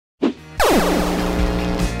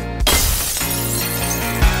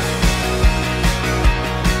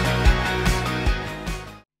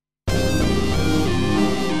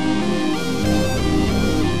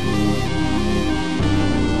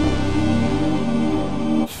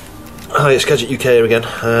Hi, it's Gadget UK here again.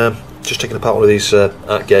 Just taking apart one of these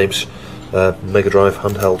AtGames Megadrive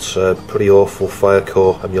handhelds. Pretty awful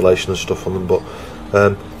Firecore emulation and stuff on them, but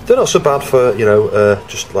they're not so bad for, you know,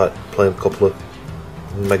 just like playing a couple of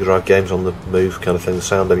Megadrive games on the move kind of thing. The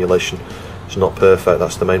sound emulation is not perfect.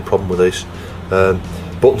 That's the main problem with these.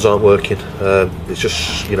 Buttons aren't working. It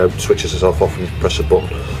just, you know, switches itself off when you press a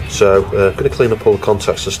button. So I'm going to clean up all the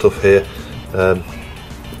contacts and stuff here.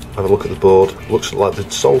 Have a look at the board. Looks like the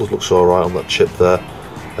solders looks alright on that chip there.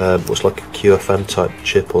 Looks like a QFN type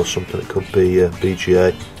chip or something. It could be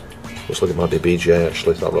BGA. Looks like it might be BGA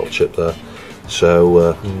actually, that little chip there.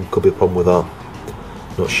 So could be a problem with that.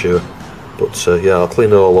 Not sure. But yeah, I'll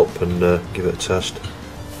clean it all up and give it a test.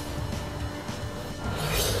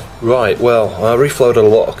 Right, well, I reflowed a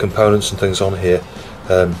lot of components and things on here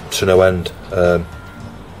to no end.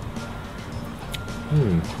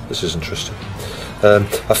 This is interesting.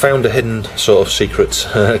 I found a hidden sort of secret,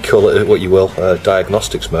 call it what you will,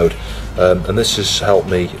 diagnostics mode, and this has helped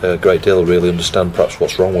me a great deal really understand perhaps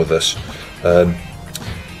what's wrong with this. And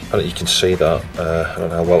you can see that. I don't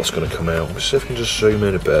know how well it's going to come out. Let's see if I can just zoom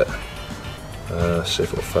in a bit, see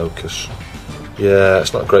if it'll focus. Yeah,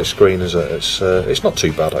 it's not a great screen, is it? It's not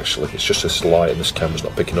too bad actually. It's just this light and this camera's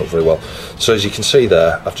not picking up very well. So as you can see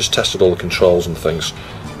there, I've just tested all the controls and things.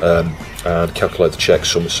 And calculate the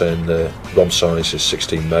checksum. It's saying the ROM size is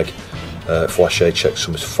 16 meg, flash A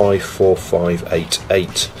checksum is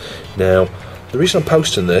 54588. Now, the reason I'm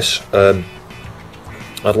posting this,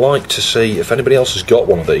 I'd like to see if anybody else has got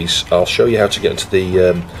one of these. I'll show you how to get into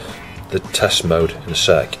the test mode in a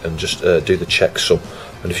sec and just do the checksum.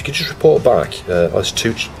 And if you could just report back, there's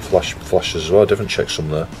two flashes as well, different checksum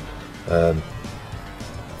there.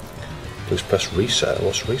 Please press reset.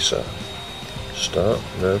 What's reset? Start,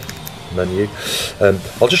 no, menu.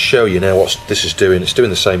 I'll just show you now what this is doing. It's doing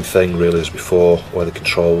the same thing really as before, where the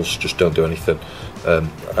controls just don't do anything.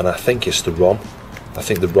 And I think it's the ROM. I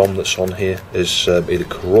think the ROM that's on here is either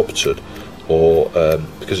corrupted or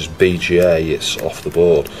because it's BGA, it's off the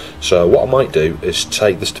board. So what I might do is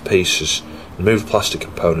take this to pieces, remove the plastic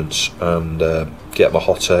components, and get my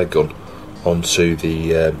hot air gun onto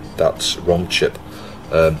the that ROM chip.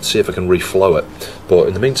 See if I can reflow it, but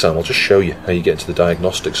in the meantime I'll just show you how you get into the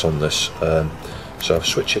diagnostics on this. So I've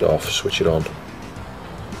switch it off, switch it on.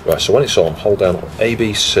 Right, so when it's on, hold down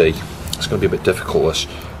ABC. It's going to be a bit difficult this.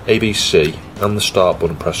 ABC and the start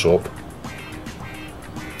button, press up.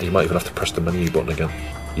 You might even have to press the menu button again.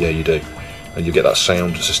 Yeah, you do, and you get that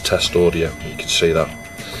sound. It says test audio. You can see that.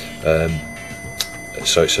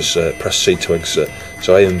 So it says press C to exit.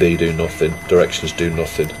 So A and B do nothing. Directions do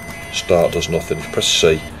nothing. Start does nothing. If you press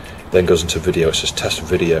C, then goes into video. It says test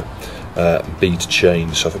video. B to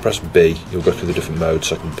change. So if I press B, you'll go through the different modes.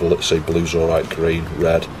 So I can say blue's alright, green,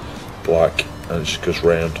 red, black, and it just goes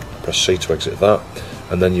round. Press C to exit that,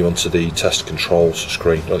 and then you're onto the test controls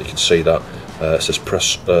screen. Like you can see that it says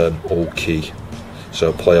press all key.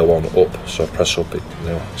 So player 1 up. So I press up. It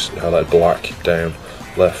now it's highlighted black, down,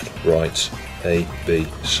 left, right, A, B,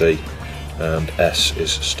 C, and S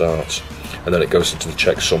is start. And then it goes into the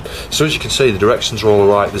checksum. So as you can see, the directions are all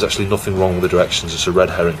right. There's actually nothing wrong with the directions. It's a red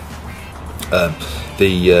herring.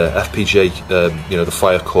 The FPGA, you know, the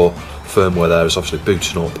Firecore firmware there is obviously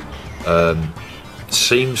booting up.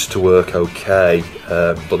 Seems to work okay,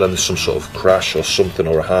 but then there's some sort of crash or something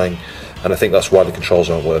or a hang, and I think that's why the controls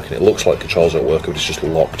aren't working. It looks like the controls aren't working, but it's just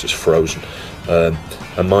locked. It's frozen. And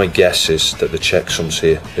my guess is that the checksums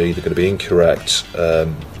here are either going to be incorrect.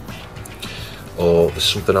 Or there's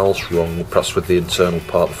something else wrong, perhaps with the internal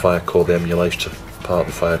part of the Firecore, the emulation part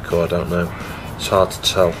of the Firecore, I don't know. It's hard to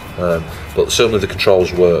tell. But certainly the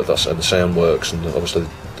controls work, and the sound works, and obviously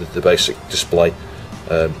the basic display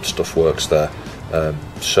stuff works there.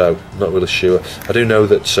 So, not really sure. I do know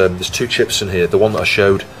that there's two chips in here. The one that I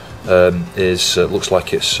showed is looks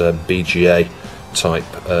like it's BGA type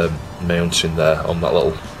mounting there on that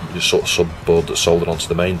little sort of sub board that's soldered onto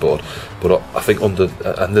the main board, but I think and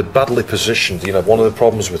they're badly positioned. You know, one of the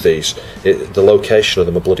problems with these, the location of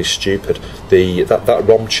them are bloody stupid. That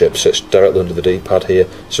ROM chip sits directly under the D-pad here,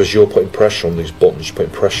 so as you're putting pressure on these buttons, you're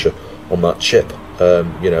putting pressure on that chip.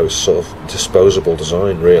 You know, it's sort of disposable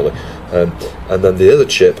design really. And then the other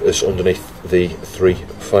chip is underneath the 3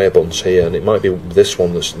 fire buttons here, and it might be this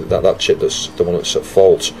one that chip that's the one that's at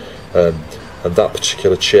fault. And that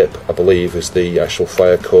particular chip, I believe, is the actual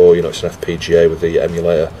Firecore. You know, it's an FPGA with the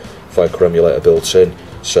emulator, Firecore emulator built in.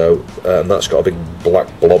 So, and that's got a big black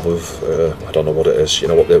blob of, I don't know what it is. You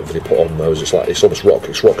know what they put on those? It's almost rock.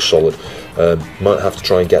 It's rock solid. Might have to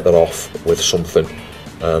try and get that off with something,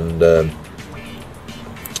 and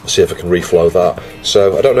see if I can reflow that.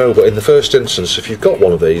 So I don't know, but in the first instance, if you've got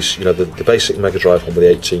one of these, you know, the basic Mega Drive one with the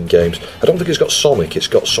 18 games, I don't think it's got Sonic. It's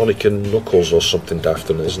got Sonic and Knuckles or something daft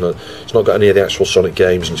in it, isn't it? It's not got any of the actual Sonic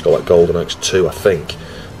games, and it's got like Golden Axe 2, I think.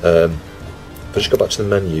 If I just go back to the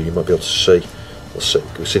menu, you might be able to see. We'll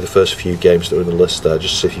see the first few games that are in the list there,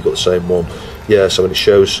 just to see if you've got the same one. Yeah, so when it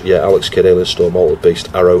shows, yeah, Alex Kidd, Alien Storm, Altered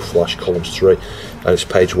Beast, Arrow, Flash, Columns 3, and it's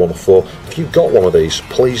page 1 of 4. If you've got one of these,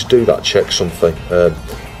 please do that, check something.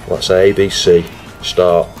 Let's say ABC,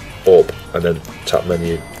 start, up, and then tap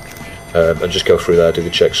menu, and just go through there, do the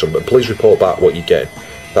checksum. But please report back what you get.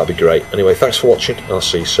 That'd be great. Anyway, thanks for watching, and I'll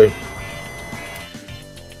see you soon.